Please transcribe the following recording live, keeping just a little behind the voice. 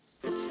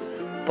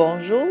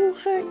Bonjour,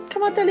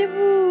 comment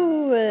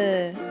allez-vous?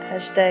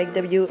 Hashtag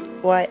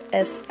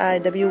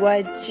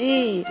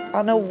WYSIWYG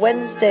on a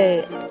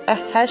Wednesday, a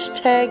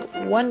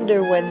hashtag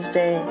Wonder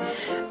Wednesday.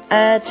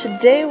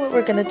 Today what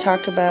we're going to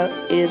talk about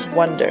is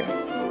wonder.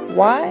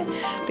 Why?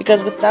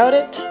 Because without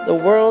it, the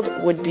world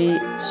would be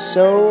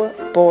so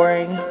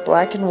boring,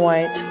 black and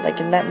white,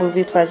 like in that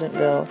movie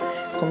Pleasantville,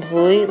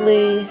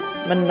 completely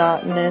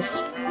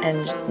monotonous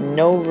and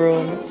no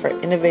room for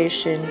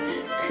innovation,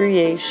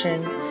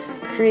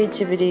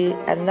 creativity,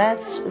 and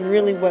that's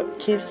really what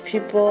keeps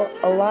people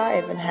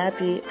alive and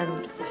happy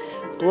and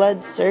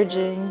blood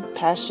surging,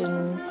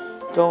 passion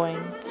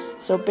going.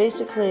 So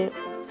basically,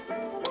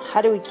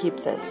 how do we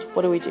keep this?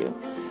 What do we do?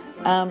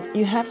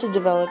 You have to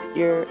develop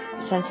your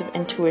sense of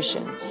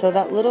intuition. So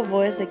that little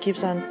voice that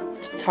keeps on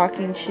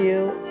talking to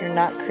you, you're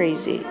not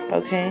crazy,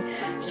 okay?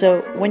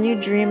 So when you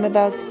dream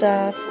about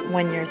stuff,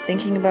 when you're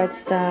thinking about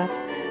stuff,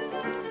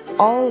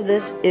 all of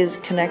this is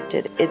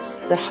connected. It's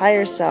the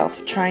higher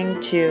self trying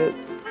to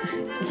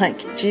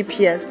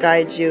GPS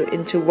guide you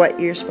into what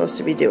you're supposed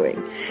to be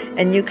doing.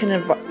 And you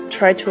can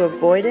try to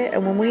avoid it.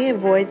 And when we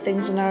avoid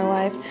things in our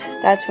life,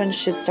 that's when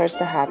shit starts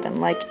to happen.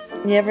 Like,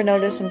 you ever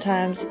notice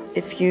sometimes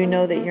if you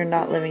know that you're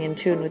not living in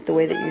tune with the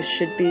way that you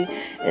should be,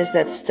 is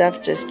that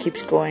stuff just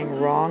keeps going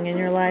wrong in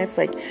your life.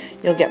 Like,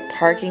 you'll get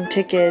parking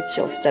tickets,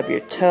 you'll stub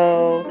your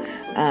toe,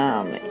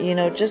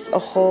 just a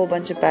whole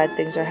bunch of bad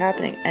things are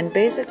happening. And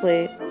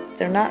basically,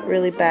 they're not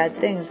really bad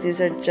things.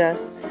 These are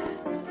just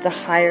the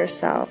higher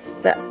self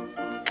that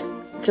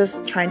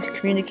just trying to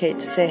communicate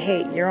to say,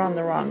 hey, you're on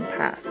the wrong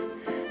path.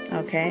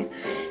 Okay?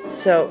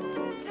 So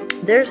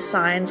there's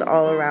signs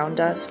all around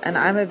us, and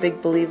I'm a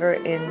big believer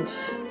in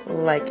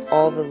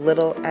all the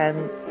little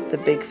and the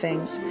big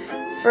things.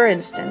 For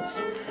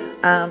instance,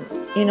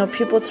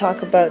 people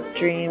talk about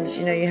dreams.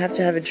 You have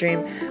to have a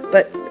dream,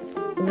 but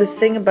the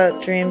thing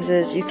about dreams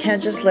is you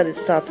can't just let it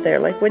stop there.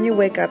 Like, when you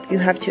wake up, you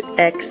have to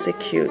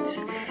execute.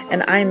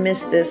 And I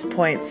missed this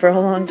point for a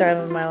long time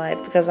in my life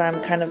because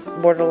I'm kind of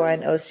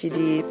borderline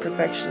OCD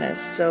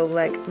perfectionist. So,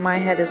 my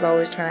head is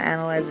always trying to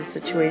analyze the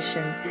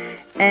situation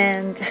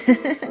and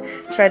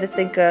try to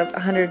think of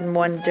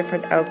 101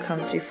 different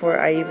outcomes before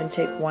I even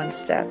take one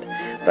step.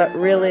 But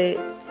really,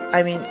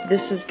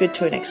 this is good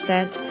to an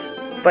extent,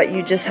 but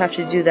you just have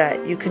to do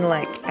that. You can,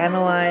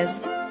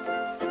 analyze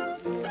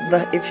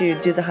if you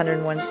do the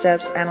 101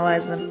 steps,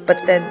 analyze them, but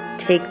then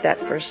take that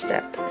first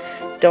step.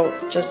 Don't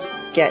just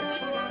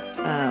get,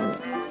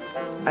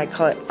 I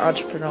call it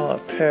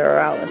entrepreneurial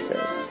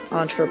paralysis,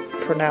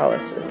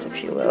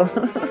 if you will.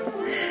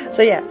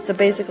 So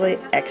basically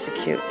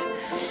execute.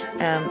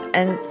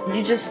 And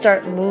you just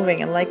start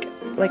moving, and like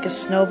a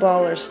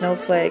snowball or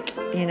snowflake,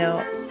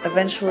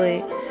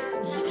 eventually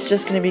it's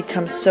just going to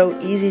become so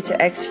easy to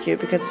execute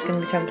because it's going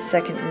to become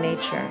second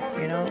nature,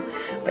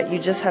 But you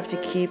just have to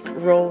keep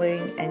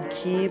rolling and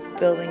keep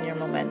building your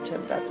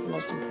momentum. That's the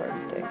most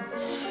important thing.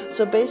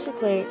 So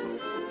basically,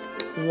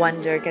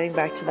 wonder, getting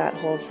back to that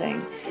whole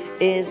thing,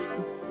 is,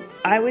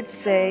 I would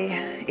say,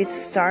 it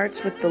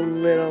starts with the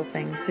little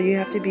things. So you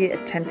have to be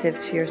attentive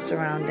to your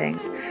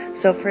surroundings.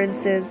 So for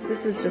instance,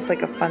 this is just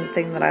a fun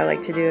thing that I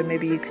like to do, and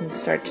maybe you can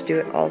start to do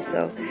it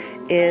also,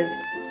 is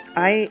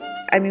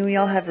we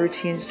all have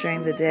routines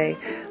during the day,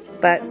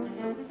 but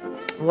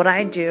what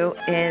I do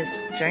is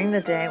during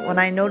the day, when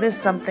I notice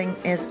something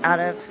is out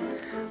of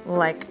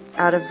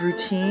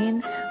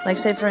routine,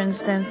 say for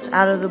instance,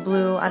 out of the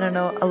blue, I don't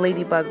know, a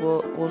ladybug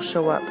will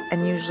show up,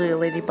 and usually a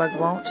ladybug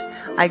won't.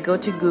 I go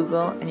to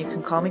Google, and you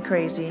can call me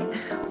crazy,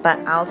 but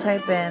I'll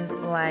type in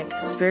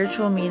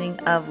spiritual meaning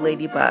of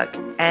ladybug,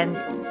 and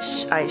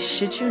I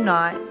shit you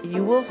not,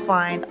 you will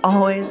find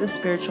always a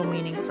spiritual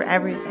meaning for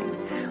everything.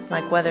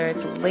 Whether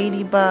it's a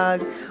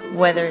ladybug,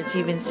 whether it's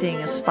even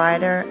seeing a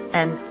spider.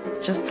 And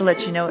just to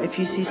let you know, if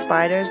you see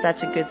spiders,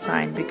 that's a good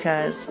sign,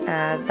 because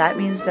that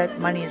means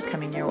that money is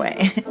coming your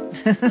way.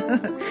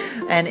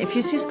 And if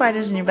you see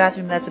spiders in your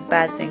bathroom, that's a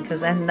bad thing, because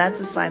then that's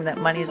a sign that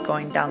money is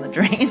going down the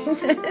drain.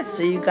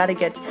 So you got to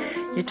get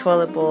your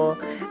toilet bowl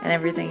and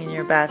everything in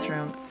your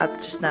bathroom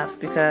up to snuff,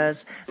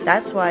 because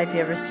that's why if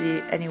you ever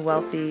see any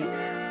wealthy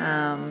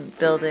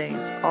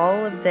buildings,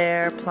 all of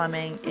their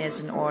plumbing is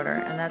in order,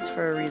 and that's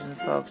for a reason,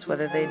 folks,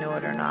 whether they know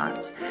it or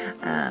not.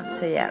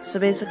 So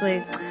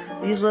basically,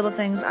 these little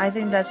things, I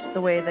think that's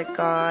the way that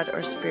God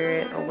or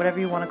Spirit or whatever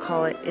you want to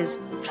call it is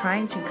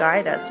trying to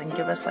guide us and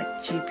give us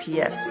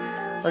GPS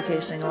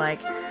location.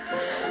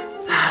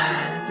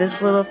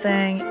 This little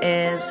thing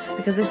is,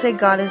 because they say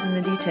God is in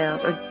the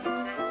details, or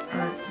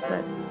is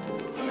that,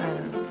 I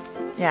don't know.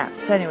 Yeah,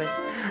 so anyways,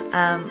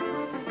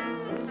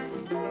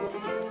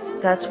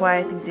 that's why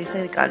I think they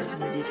say that God is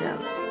in the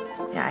details.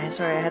 Yeah,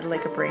 sorry, I had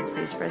a brain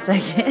freeze for a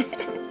second.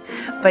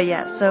 But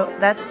yeah, so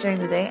that's during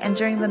the day. And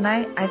during the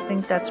night, I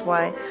think that's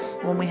why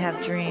when we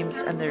have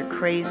dreams and they're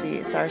crazy,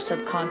 it's our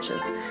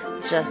subconscious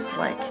just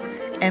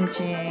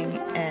emptying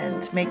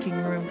and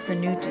making room for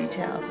new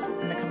details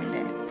in the coming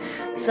day.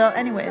 So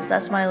anyways,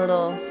 that's my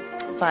little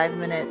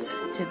 5-minute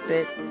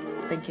tidbit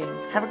thinking.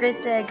 Have a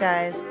great day,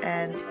 guys,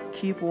 and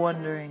keep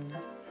wondering.